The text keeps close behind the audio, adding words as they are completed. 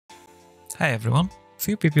Hi everyone.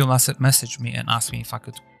 Few people messaged me and asked me if I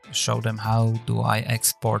could show them how do I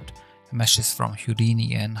export meshes from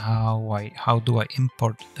Houdini and how do I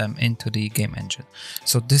import them into the game engine.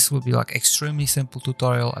 So this will be like extremely simple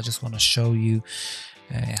tutorial. I just want to show you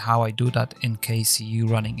how I do that in case you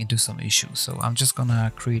running into some issues. So I'm just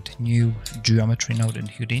gonna create a new geometry node in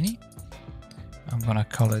Houdini. I'm gonna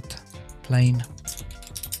call it plane.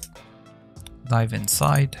 Dive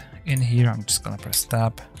inside. In here I'm just gonna press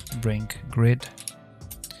tab, bring grid.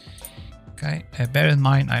 Okay, bear in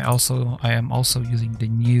mind I am also using the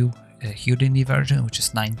new Houdini version, which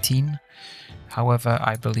is 19. However,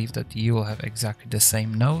 I believe that you will have exactly the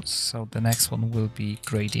same nodes, so the next one will be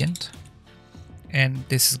gradient, and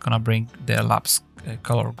this is gonna bring the elapsed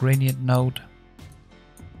color gradient node.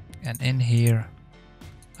 And in here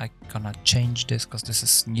I'm gonna change this because this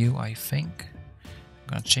is new. I think I'm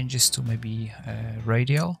gonna change this to maybe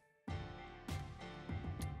radial.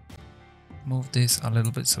 Move this a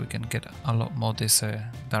little bit so we can get a lot more this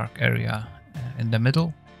dark area in the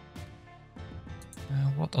middle.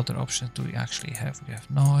 What other options do we actually have? We have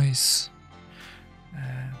noise.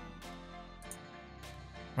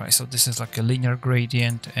 Right, so this is like a linear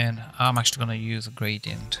gradient, and I'm actually going to use a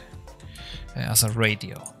gradient as a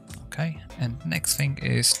radial. Okay, and next thing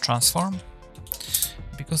is transform.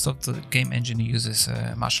 Because of the game engine uses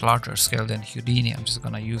a much larger scale than Houdini, I'm just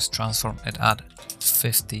going to use transform and add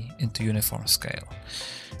 50 into uniform scale.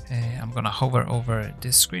 I'm going to hover over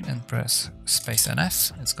this screen and press space and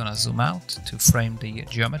F. It's going to zoom out to frame the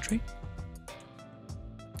geometry.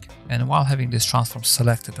 And while having this transform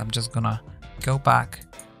selected, I'm just going to go back,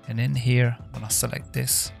 and in here I'm going to select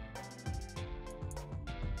this.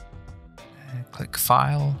 Click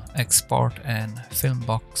File, Export, and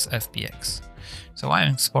Filmbox FBX. So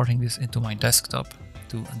I'm exporting this into my desktop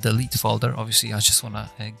to delete folder. Obviously I just want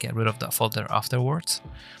to get rid of that folder afterwards.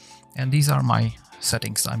 And these are my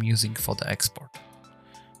settings I'm using for the export.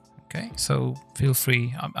 Okay, so feel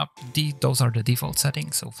free, those are the default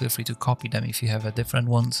settings, so feel free to copy them if you have a different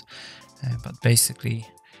ones. But basically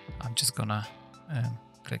I'm just gonna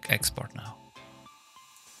click export now.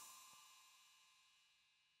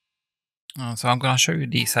 So I'm going to show you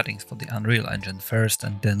the settings for the Unreal Engine first,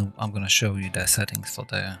 and then I'm going to show you the settings for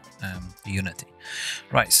the Unity.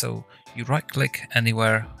 Right, so you right click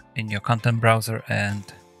anywhere in your content browser and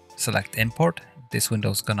select import. This window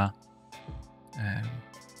is going to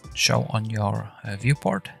show on your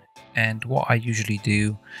viewport. And what I usually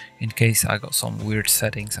do, in case I got some weird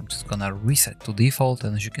settings, I'm just going to reset to default.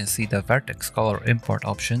 And as you can see, the vertex color import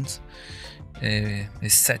options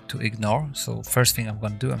is set to ignore. So first thing I'm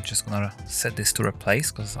going to do, I'm just going to set this to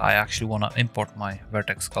replace, because I actually want to import my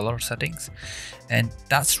vertex color settings, and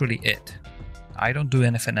that's really it. I don't do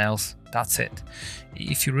anything else. That's it.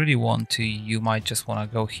 If you really want to, you might just want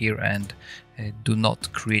to go here and do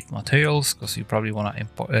not create materials, because you probably want to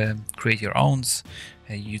import create your own.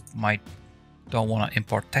 You might don't want to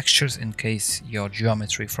import textures in case your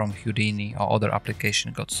geometry from Houdini or other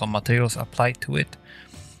application got some materials applied to it.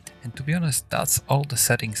 And to be honest, that's all the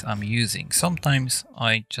settings I'm using. Sometimes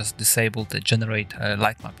I just disable the generate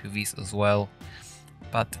light map UVs as well.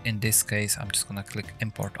 But in this case, I'm just gonna click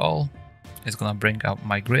import all. It's gonna bring out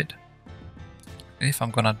my grid. If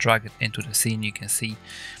I'm gonna drag it into the scene, you can see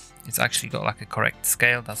it's actually got like a correct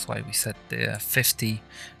scale. That's why we set the 50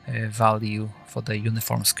 value for the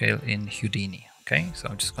uniform scale in Houdini. Okay, so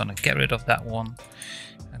I'm just gonna get rid of that one.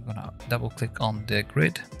 I'm gonna double click on the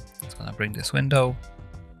grid. It's gonna bring this window.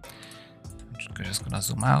 I'm just gonna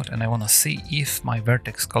zoom out, and I want to see if my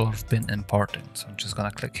vertex color has been imported. So I'm just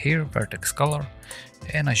gonna click here, vertex color,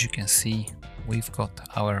 and as you can see, we've got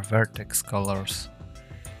our vertex colors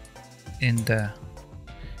in the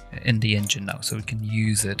engine now, so we can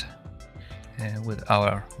use it with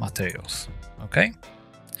our materials. Okay,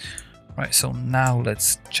 right. So now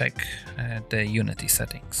let's check the Unity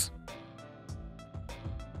settings.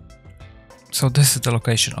 So this is the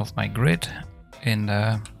location of my grid in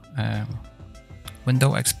the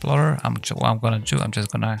Window Explorer. What I'm gonna do, I'm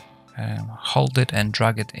just gonna hold it and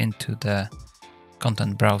drag it into the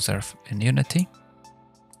content browser in Unity.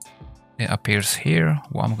 It appears here.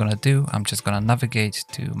 What I'm gonna do, I'm just gonna navigate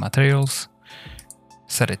to materials,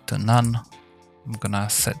 set it to none. I'm gonna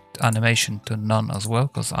set animation to none as well,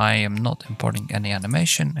 because I am not importing any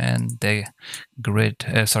animation, and the grid,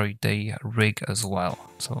 the rig as well.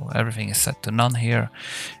 So everything is set to none here.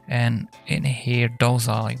 And in here, those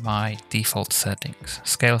are my default settings.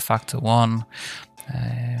 Scale factor 1.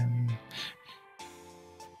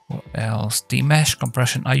 What else? The mesh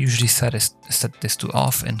compression, I usually set this to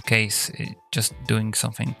off in case it just doing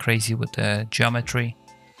something crazy with the geometry.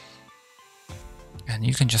 And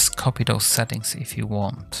you can just copy those settings if you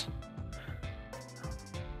want.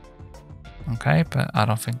 Okay, but I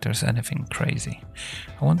don't think there's anything crazy.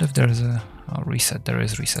 I wonder if there's a reset. There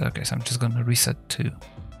is reset. Okay, so I'm just going to reset to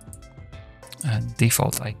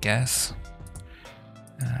default, I guess.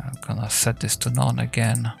 I'm gonna set this to none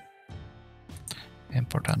again.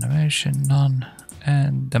 Import animation, none,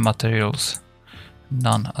 and the materials,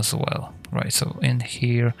 none as well. Right, so in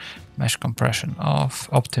here, mesh compression off,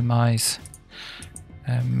 optimize,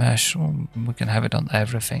 mesh, we can have it on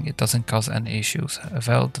everything. It doesn't cause any issues.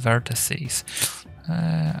 Weld vertices.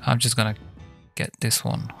 I'm just gonna get this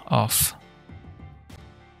one off.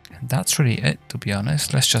 And that's really it, to be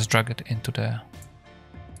honest. Let's just drag it into the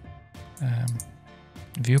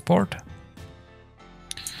viewport.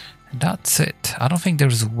 And that's it. I don't think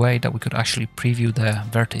there's a way that we could actually preview the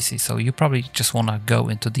vertices, so you probably just want to go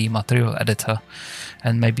into the material editor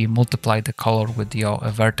and maybe multiply the color with your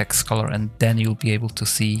vertex color, and then you'll be able to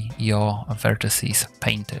see your vertices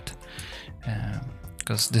painted.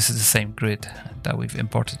 Because this is the same grid that we've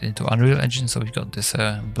imported into Unreal Engine, so we've got this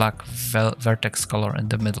black vertex color in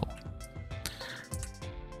the middle.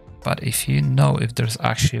 But if you know if there's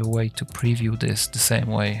actually a way to preview this the same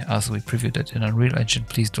way as we previewed it in Unreal Engine,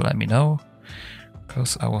 please do let me know,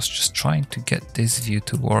 because I was just trying to get this view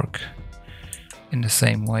to work in the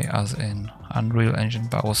same way as in Unreal Engine,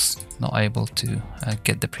 but I was not able to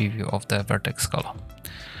get the preview of the vertex color.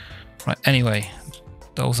 Right, anyway,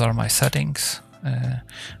 those are my settings.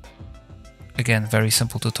 Again, very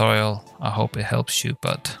simple tutorial. I hope it helps you,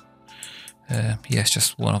 but yeah, it's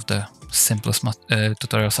just one of the simplest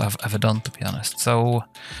tutorials I've ever done, to be honest. So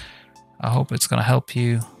I hope it's gonna help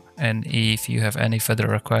you, and if you have any further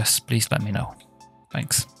requests, please let me know.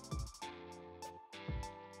 Thanks.